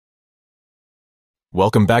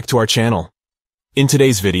Welcome back to our channel. In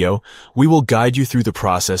today's video, we will guide you through the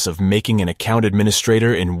process of making an account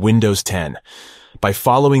administrator in Windows 10. By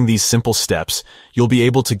following these simple steps, you'll be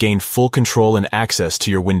able to gain full control and access to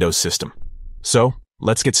your Windows system. So,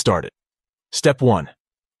 let's get started. Step 1.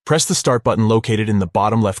 Press the Start button located in the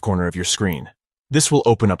bottom left corner of your screen. This will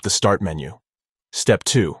open up the Start menu. Step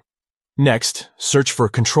 2. Next, search for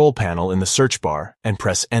Control Panel in the search bar and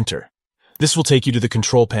press Enter. This will take you to the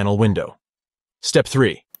Control Panel window. Step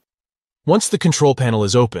 3. Once the Control Panel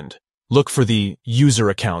is opened, look for the User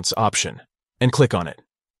Accounts option and click on it.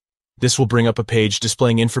 This will bring up a page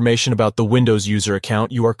displaying information about the Windows user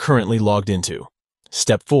account you are currently logged into.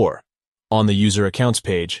 Step 4. On the User Accounts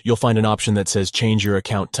page, you'll find an option that says Change Your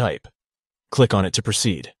Account Type. Click on it to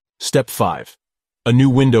proceed. Step 5. A new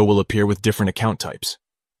window will appear with different account types.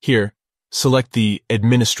 Here, select the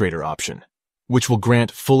Administrator option, which will grant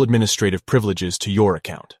full administrative privileges to your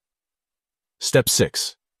account. Step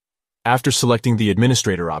 6. After selecting the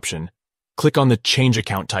Administrator option, click on the Change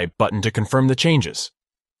Account Type button to confirm the changes.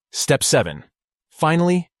 Step 7.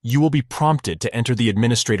 Finally, you will be prompted to enter the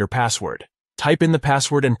administrator password. Type in the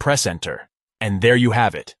password and press Enter. And there you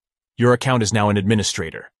have it. Your account is now an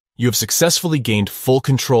administrator. You have successfully gained full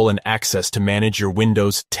control and access to manage your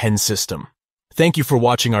Windows 10 system. Thank you for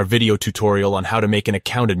watching our video tutorial on how to make an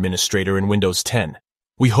account administrator in Windows 10.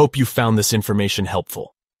 We hope you found this information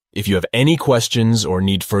helpful. If you have any questions or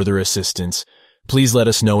need further assistance, please let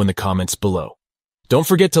us know in the comments below. Don't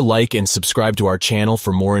forget to like and subscribe to our channel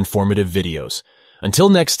for more informative videos. Until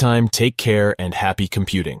next time, take care and happy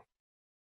computing.